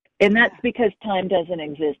 And that's because time doesn't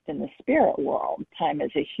exist in the spirit world. Time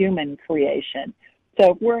is a human creation.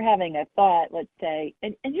 So if we're having a thought, let's say,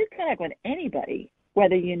 and you connect with anybody,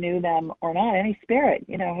 whether you knew them or not, any spirit,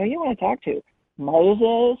 who you want to talk to,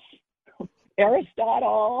 Moses,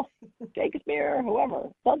 Aristotle, Shakespeare, whoever,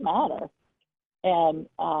 doesn't matter.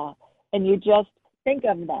 And you just think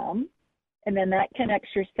of them, and then that connects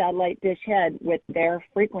your satellite dish head with their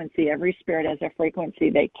frequency. Every spirit has a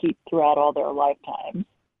frequency they keep throughout all their lifetimes.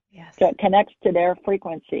 Yes. So it connects to their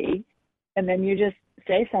frequency, and then you just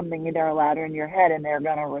say something either aloud or in your head, and they're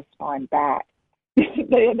going to respond back.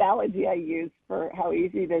 The analogy I use for how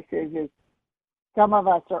easy this is some of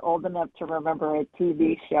us are old enough to remember a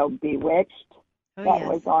TV show, Bewitched. Oh, that yes.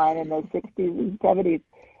 was on in the 60s and 70s.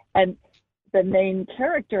 And the main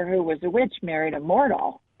character, who was a witch, married a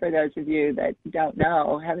mortal. For those of you that don't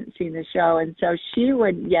know, haven't seen the show. And so she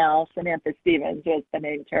would yell, Samantha Stevens was the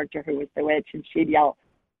main character who was the witch, and she'd yell,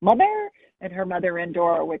 "Mother," and her mother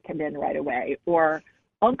Endora would come in right away. Or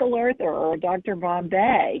Uncle Arthur or Dr.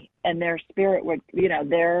 Bombay, and their spirit would,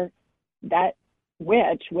 that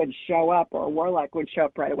witch would show up, or warlock would show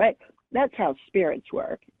up right away. That's how spirits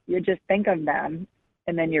work. You just think of them,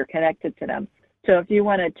 and then you're connected to them. So if you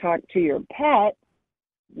want to talk to your pet,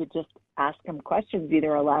 you just ask them questions,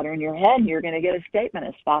 either aloud or in your head, and you're going to get a statement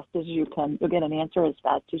as fast as you can. You'll get an answer as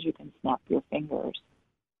fast as you can snap your fingers.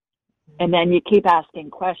 And then you keep asking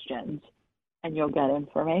questions, and you'll get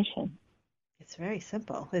information. It's very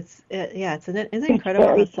simple. Isn't it incredible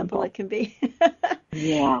how simple it can be?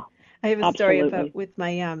 Yeah. I have a story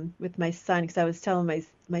Absolutely. about with my son, because I was telling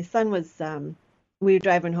my son was we were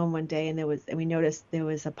driving home one day, and we noticed there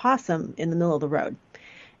was a possum in the middle of the road.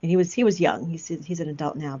 And he was young. He's an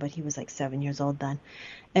adult now, but he was like 7 years old then.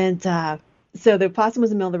 And so the possum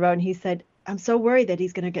was in the middle of the road, and he said, "I'm so worried that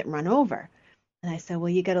he's going to get run over." And I said, "Well,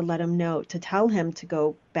 you got to let him know, to tell him to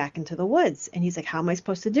go back into the woods." And he's like, "How am I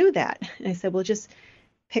supposed to do that?" And I said, "Well, just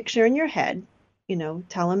picture in your head,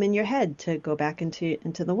 tell him in your head to go back into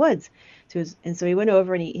the woods." And so he went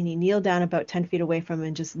over, and he kneeled down about 10 feet away from him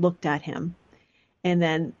and just looked at him. And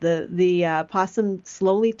then the possum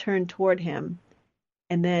slowly turned toward him,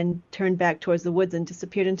 and then turned back towards the woods and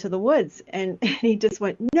disappeared into the woods. And he just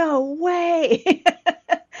went, "No way."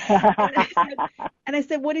 And I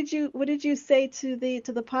said, what did you say to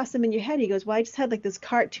the possum in your head? He goes, "Well, I just had like this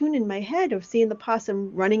cartoon in my head of seeing the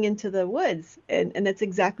possum running into the woods." And that's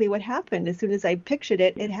exactly what happened. As soon as I pictured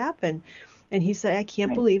it, it happened. And he said, "I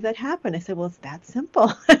can't believe that happened." I said, "Well, it's that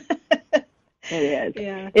simple." It is.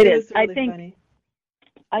 Yeah, It is. was really funny.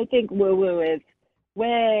 I think woo-woo is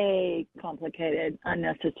way complicated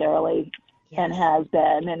unnecessarily, and has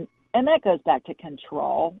been. And that goes back to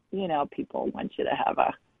control. People want you to have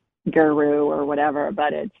a guru or whatever,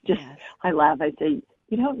 but it's just, I laugh. I say,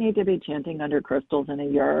 you don't need to be chanting under crystals in a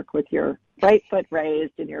yurk with your right foot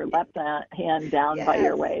raised and your left hand down by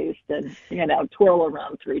your waist and, twirl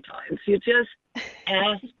around 3 times. You just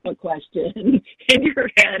ask a question in your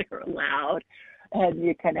head or aloud, and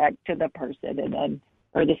you connect to the person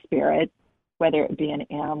or the spirit, whether it be an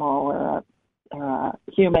animal or a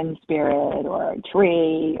human spirit or a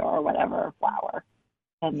tree or whatever, flower.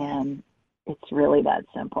 And then it's really that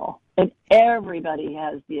simple. And everybody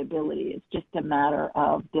has the ability. It's just a matter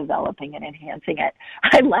of developing and enhancing it.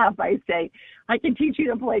 I laugh. I say, I can teach you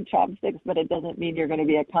to play chopsticks, but it doesn't mean you're going to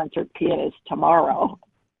be a concert pianist tomorrow.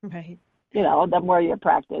 Right. The more you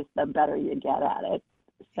practice, the better you get at it.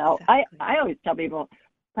 So exactly. I always tell people,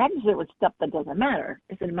 practice it with stuff that doesn't matter.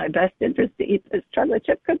 Is it in my best interest to eat this chocolate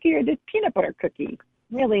chip cookie or this peanut butter cookie?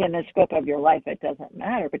 Really, in the scope of your life, it doesn't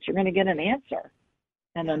matter, but you're going to get an answer.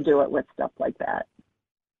 And then do it with stuff like that.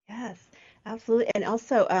 Yes, absolutely. And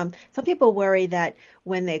also, some people worry that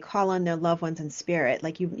when they call on their loved ones in spirit,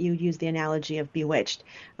 like you use the analogy of Bewitched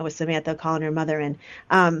with Samantha calling her mother in.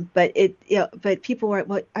 But people were,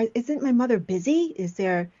 well, isn't my mother busy? Is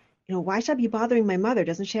there, why should I be bothering my mother?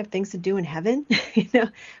 Doesn't she have things to do in heaven?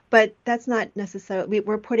 But that's not necessarily.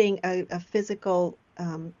 We're putting a physical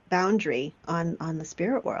boundary on the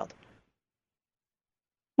spirit world.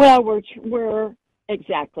 Well, we're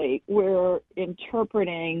exactly. We're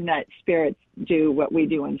interpreting that spirits do what we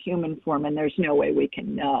do in human form, and there's no way we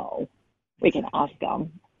can know. We can ask them,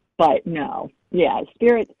 but no. Yeah,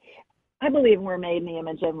 spirit, I believe we're made in the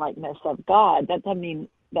image and likeness of God. That doesn't mean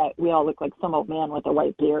that we all look like some old man with a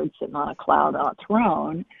white beard sitting on a cloud on a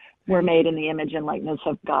throne. We're made in the image and likeness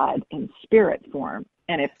of God in spirit form.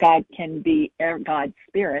 And if God can be God's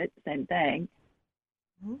spirit, same thing.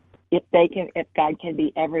 Mm-hmm. If God can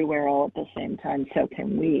be everywhere all at the same time, so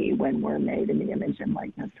can we when we're made in the image and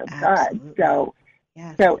likeness of God.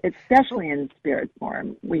 So especially in spirit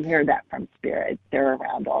form, we hear that from spirit. They're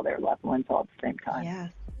around all their loved ones all at the same time. Yeah.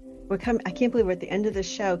 I can't believe we're at the end of the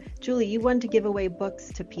show. Julie, you wanted to give away books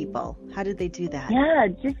to people. How did they do that? Yeah,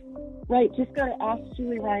 just go to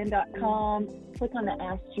AskJulieRyan.com, click on the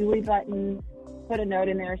Ask Julie button, put a note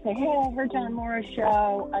in there, say, hey, I heard John Morris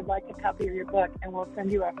show. I'd like a copy of your book, and we'll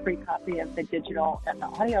send you a free copy of the digital and the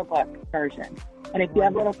audiobook version. And if you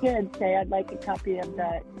have little kids, say, I'd like a copy of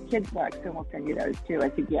the kids' books, and we'll send you those too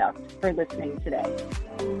as a gift for listening today.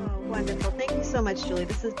 Oh, wonderful. Thank you so much, Julie.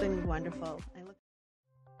 This has been wonderful.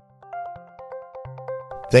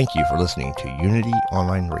 Thank you for listening to Unity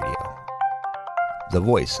Online Radio, the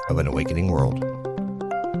voice of an awakening world.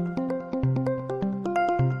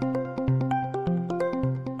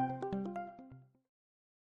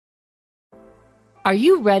 Are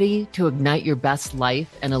you ready to ignite your best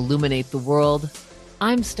life and illuminate the world?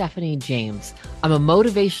 I'm Stephanie James. I'm a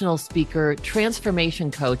motivational speaker,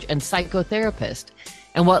 transformation coach, and psychotherapist.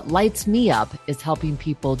 And what lights me up is helping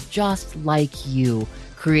people just like you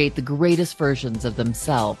create the greatest versions of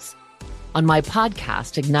themselves. On my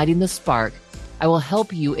podcast, Igniting the Spark, I will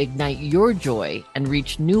help you ignite your joy and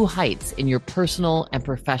reach new heights in your personal and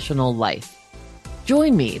professional life.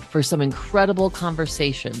 Join me for some incredible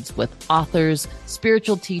conversations with authors,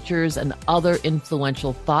 spiritual teachers, and other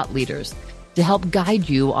influential thought leaders to help guide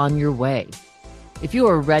you on your way. If you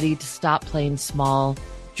are ready to stop playing small,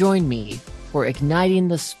 join me for Igniting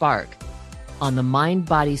the Spark on the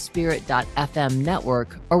mindbodyspirit.fm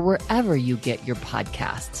network or wherever you get your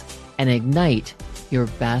podcasts, and ignite your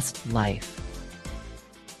best life.